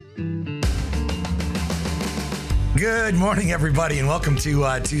Good morning, everybody, and welcome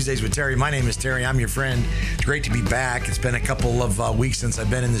to Tuesdays with Terry. My name is Terry. I'm your friend. It's great to be back. It's been a couple of weeks since I've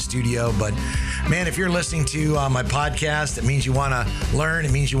been in the studio, but man, if you're listening to my podcast, it means you want to learn.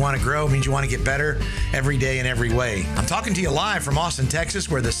 It means you want to grow. It means you want to get better every day in every way. I'm talking to you live from Austin, Texas,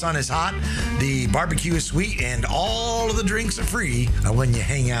 where the sun is hot, the barbecue is sweet, and all of the drinks are free when you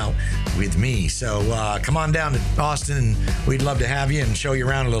hang out with me. So come on down to Austin, and we'd love to have you and show you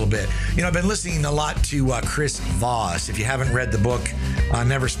around a little bit. You know, I've been listening a lot to Chris Voss. If you haven't read the book,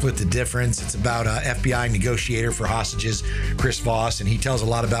 Never Split the Difference, it's about FBI negotiator for hostages, Chris Voss, and he tells a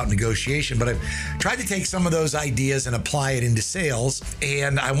lot about negotiation. But I've tried to take some of those ideas and apply it into sales,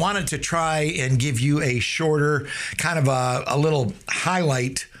 and I wanted to try and give you a shorter, kind of a little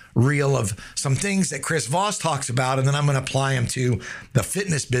highlight reel of some things that Chris Voss talks about, and then I'm going to apply them to the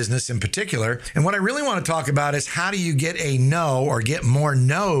fitness business in particular. And what I really want to talk about is how do you get a no or get more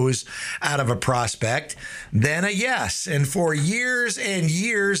no's out of a prospect than a yes. And for years and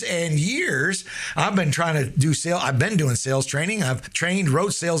years and years, I've been trying to do sales. I've been doing sales training. I've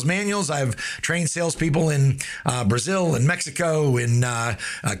wrote sales manuals. I've trained salespeople in Brazil and Mexico, in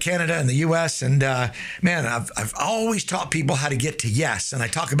Canada and the US. And man, I've always taught people how to get to yes. And I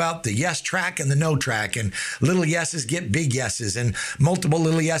talk about the yes track and the no track, and little yeses get big yeses, and multiple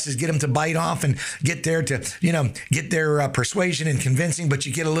little yeses get them to bite off and get there to, get their persuasion and convincing, but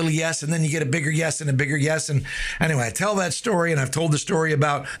you get a little yes and then you get a bigger yes and a bigger yes. And anyway, I tell that story, and I've told the story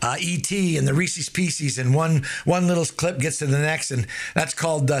about E.T. and the Reese's Pieces, and one little clip gets to the next, and that's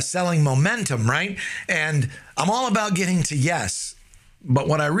called selling momentum, right? And I'm all about getting to yes. But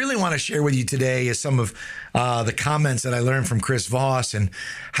what I really want to share with you today is some of the comments that I learned from Chris Voss, and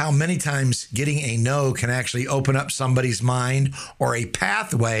how many times getting a no can actually open up somebody's mind or a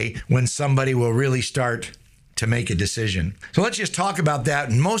pathway when somebody will really start to make a decision. So let's just talk about that.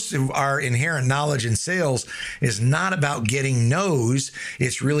 And most of our inherent knowledge in sales is not about getting no's.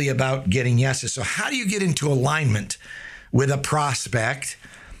 It's really about getting yeses. So how do you get into alignment with a prospect?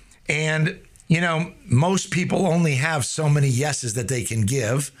 And most people only have so many yeses that they can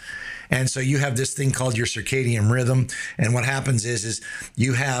give. And so you have this thing called your circadian rhythm. And what happens is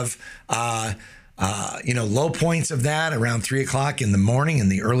you have, low points of that around 3 o'clock in the morning, in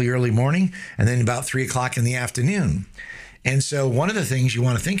the early morning, and then about 3 o'clock in the afternoon. And so one of the things you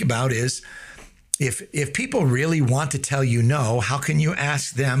want to think about is, if people really want to tell you no, how can you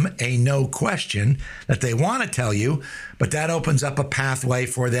ask them a no question that they want to tell you, but that opens up a pathway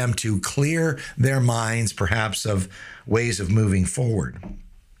for them to clear their minds, perhaps, of ways of moving forward.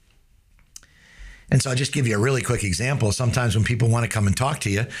 And so I'll just give you a really quick example. Sometimes when people want to come and talk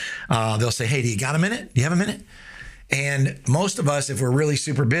to you, they'll say, hey, do you got a minute? Do you have a minute? And most of us, if we're really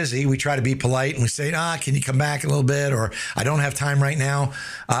super busy, we try to be polite and we say, can you come back a little bit? Or I don't have time right now.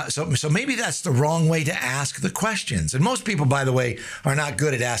 So maybe that's the wrong way to ask the questions. And most people, by the way, are not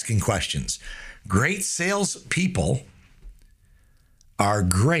good at asking questions. Great salespeople are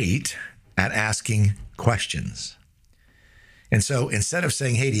great at asking questions. And so instead of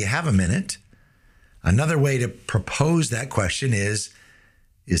saying, hey, do you have a minute? Another way to propose that question is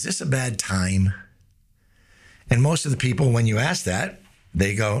this a bad time? And most of the people, when you ask that,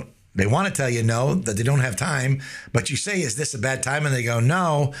 they want to tell you no, that they don't have time, but you say, is this a bad time? And they go,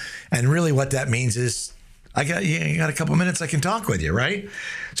 no. And really what that means is, you got a couple minutes I can talk with you, right?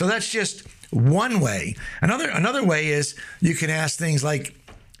 So that's just one way. Another way is you can ask things like,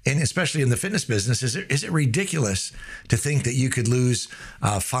 and especially in the fitness business, is it ridiculous to think that you could lose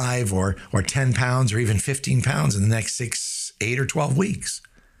 5 or 10 pounds or even 15 pounds in the next 6, 8, or 12 weeks?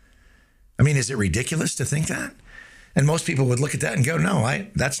 I mean, is it ridiculous to think that? And most people would look at that and go, no,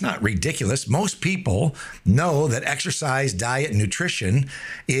 that's not ridiculous. Most people know that exercise, diet, and nutrition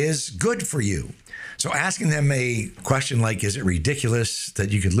is good for you. So asking them a question like, is it ridiculous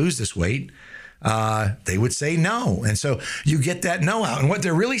that you could lose this weight? They would say no. And so you get that no out. And what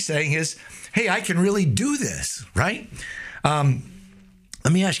they're really saying is, hey, I can really do this, right?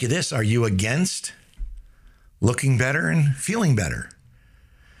 Let me ask you this. Are you against looking better and feeling better?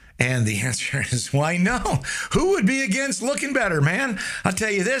 And the answer is, why no? Who would be against looking better, man? I'll tell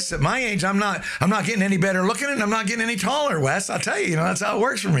you this, at my age, I'm not getting any better looking, and I'm not getting any taller, Wes. I'll tell you, that's how it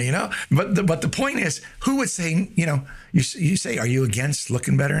works for me, But the point is, who would say, you say, are you against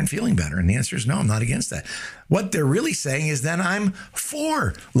looking better and feeling better? And the answer is no, I'm not against that. What they're really saying is then I'm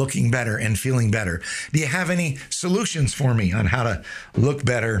for looking better and feeling better. Do you have any solutions for me on how to look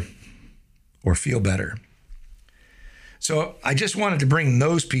better or feel better? So I just wanted to bring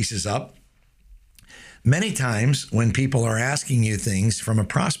those pieces up. Many times when people are asking you things from a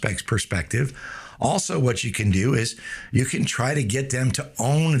prospect's perspective, also what you can do is you can try to get them to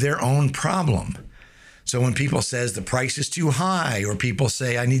own their own problem. So when people says the price is too high, or people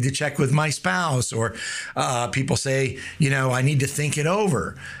say I need to check with my spouse, or people say, I need to think it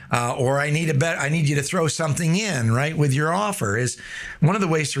over, or I need you to throw something in, right, with your offer, is one of the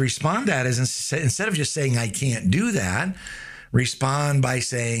ways to respond to that is instead of just saying I can't do that, respond by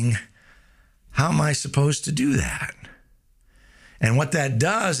saying, how am I supposed to do that? And what that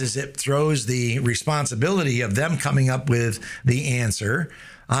does is it throws the responsibility of them coming up with the answer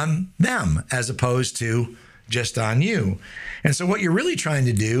on them as opposed to just on you. And so what you're really trying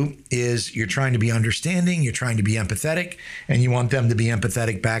to do is you're trying to be understanding, you're trying to be empathetic, and you want them to be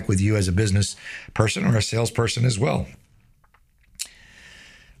empathetic back with you as a business person or a salesperson as well.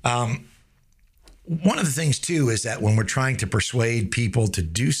 One of the things too is that when we're trying to persuade people to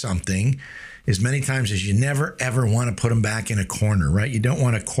do something, is many times is you never ever want to put them back in a corner, right? You don't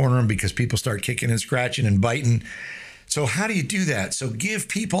want to corner them because people start kicking and scratching and biting. So how do you do that? So give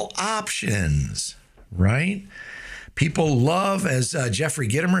people options, right? People love, as Jeffrey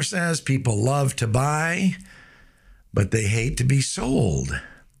Gitomer says, people love to buy, but they hate to be sold.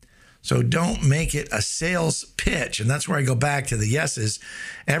 So don't make it a sales pitch. And that's where I go back to the yeses.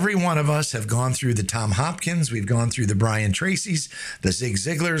 Every one of us have gone through the Tom Hopkins. We've gone through the Brian Tracy's, the Zig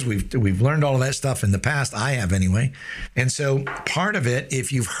Ziglars. We've learned all of that stuff in the past. I have anyway. And so part of it,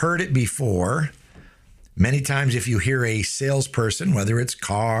 if you've heard it before, many times if you hear a salesperson, whether it's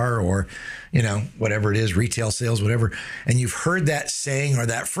car or, whatever it is, retail sales, whatever, and you've heard that saying or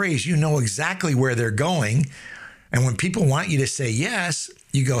that phrase, you know exactly where they're going. And when people want you to say yes,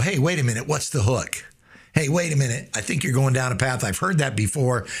 you go, hey, wait a minute, what's the hook? Hey, wait a minute, I think you're going down a path. I've heard that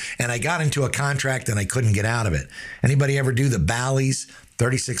before, and I got into a contract and I couldn't get out of it. Anybody ever do the Bally's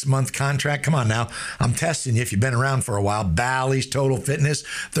 36-month contract? Come on now, I'm testing you if you've been around for a while. Bally's, Total Fitness,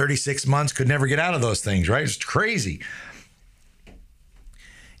 36 months, could never get out of those things, right? It's crazy.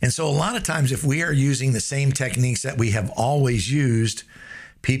 And so a lot of times if we are using the same techniques that we have always used,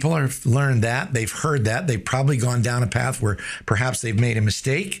 people have learned that, they've heard that, they've probably gone down a path where perhaps they've made a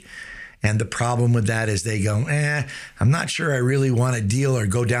mistake. And the problem with that is they go, I'm not sure I really want to deal or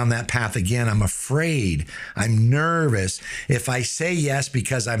go down that path again. I'm afraid. I'm nervous. If I say yes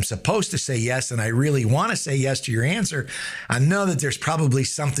because I'm supposed to say yes and I really want to say yes to your answer, I know that there's probably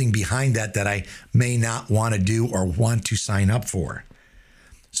something behind that I may not want to do or want to sign up for.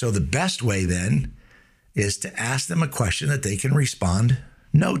 So the best way then is to ask them a question that they can respond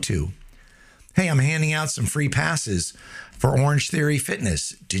no to. Hey, I'm handing out some free passes for Orange Theory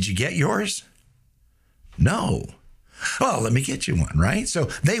Fitness. Did you get yours? No. Well, let me get you one, right? So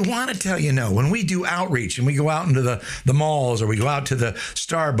they want to tell you no. When we do outreach and we go out into the malls or we go out to the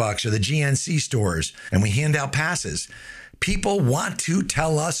Starbucks or the GNC stores and we hand out passes, people want to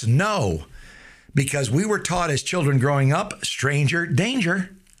tell us no because we were taught as children growing up, stranger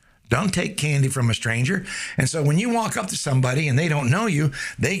danger. Don't take candy from a stranger. And so when you walk up to somebody and they don't know you,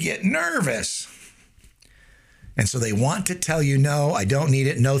 they get nervous. And so they want to tell you, no, I don't need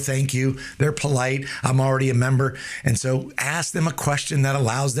it. No, thank you. They're polite. I'm already a member. And so ask them a question that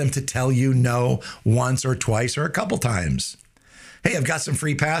allows them to tell you no once or twice or a couple times. Hey, I've got some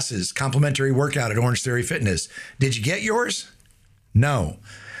free passes, complimentary workout at Orange Theory Fitness. Did you get yours? No.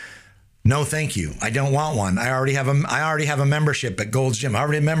 No, thank you. I don't want one. I already have a membership at Gold's Gym. I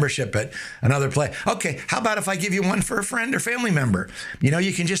already have a membership at another place. Okay, how about if I give you one for a friend or family member?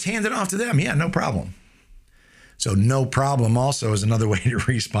 You can just hand it off to them. Yeah, no problem. So no problem also is another way to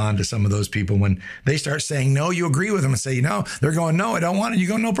respond to some of those people when they start saying no, you agree with them and say, no, they're going, no, I don't want it. You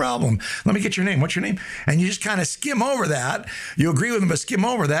go, no problem. Let me get your name. What's your name? And you just kind of skim over that. You agree with them, but skim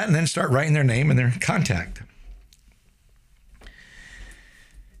over that and then start writing their name and their contact.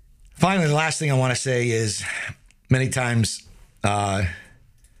 Finally, the last thing I want to say is many times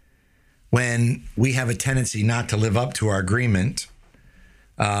when we have a tendency not to live up to our agreement,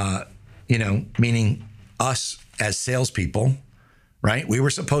 meaning us as salespeople, right? We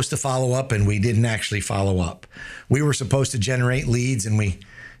were supposed to follow up and we didn't actually follow up. We were supposed to generate leads and we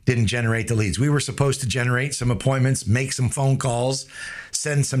didn't generate the leads. We were supposed to generate some appointments, make some phone calls,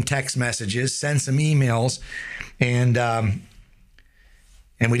 send some text messages, send some emails, and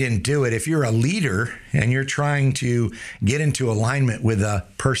we didn't do it. If you're a leader and you're trying to get into alignment with a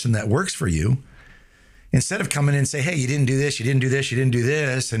person that works for you, instead of coming in and say, hey, you didn't do this, you didn't do this, you didn't do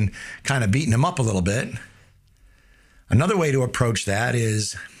this, and kind of beating them up a little bit, another way to approach that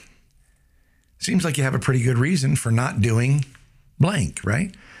is, seems like you have a pretty good reason for not doing blank,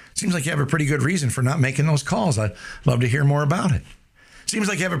 right? Seems like you have a pretty good reason for not making those calls. I'd love to hear more about it. Seems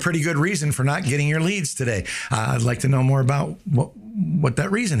like you have a pretty good reason for not getting your leads today. I'd like to know more about what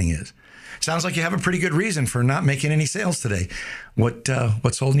that reasoning is. Sounds like you have a pretty good reason for not making any sales today.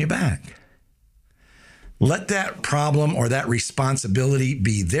 What's holding you back? Let that problem or that responsibility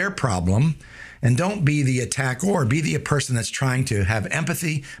be their problem, and don't be the attacker. Be the person that's trying to have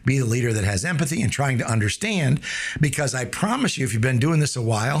empathy, be the leader that has empathy and trying to understand, because I promise you, if you've been doing this a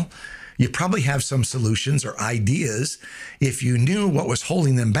while, you probably have some solutions or ideas. If you knew what was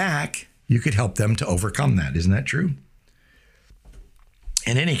holding them back, you could help them to overcome that. Isn't that true?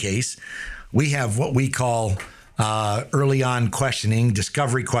 In any case, we have what we call early on questioning,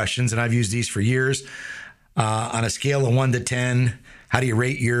 discovery questions, and I've used these for years. On a scale of 1 to 10, how do you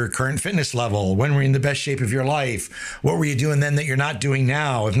rate your current fitness level? When were you in the best shape of your life? What were you doing then that you're not doing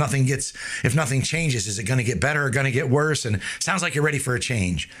now? If nothing changes, is it going to get better or going to get worse? And it sounds like you're ready for a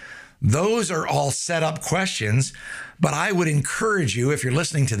change. Those are all set up questions, but I would encourage you, if you're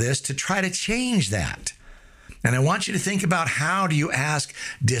listening to this, to try to change that. And I want you to think about, how do you ask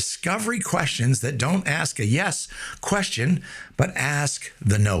discovery questions that don't ask a yes question, but ask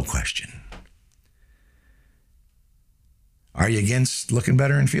the no question. Are you against looking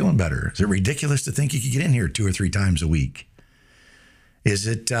better and feeling better? Is it ridiculous to think you could get in here 2 or 3 times a week? Is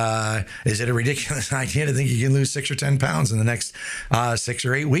it a ridiculous idea to think you can lose 6 or 10 pounds in the next 6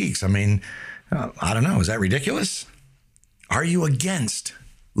 or 8 weeks? I mean, I don't know. Is that ridiculous? Are you against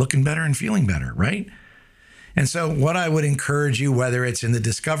looking better and feeling better, right? And so what I would encourage you, whether it's in the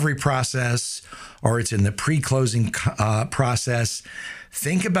discovery process or it's in the pre-closing process,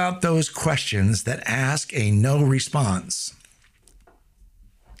 think about those questions that ask a no response.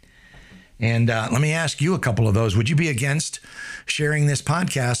 And let me ask you a couple of those. Would you be against sharing this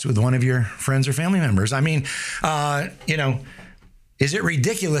podcast with one of your friends or family members? I mean, is it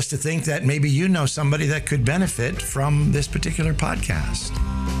ridiculous to think that maybe you know somebody that could benefit from this particular podcast?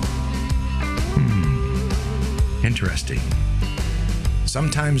 Interesting.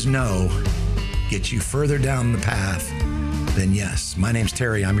 Sometimes no gets you further down the path than yes. My name's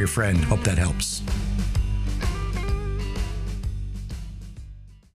Terry. I'm your friend. Hope that helps.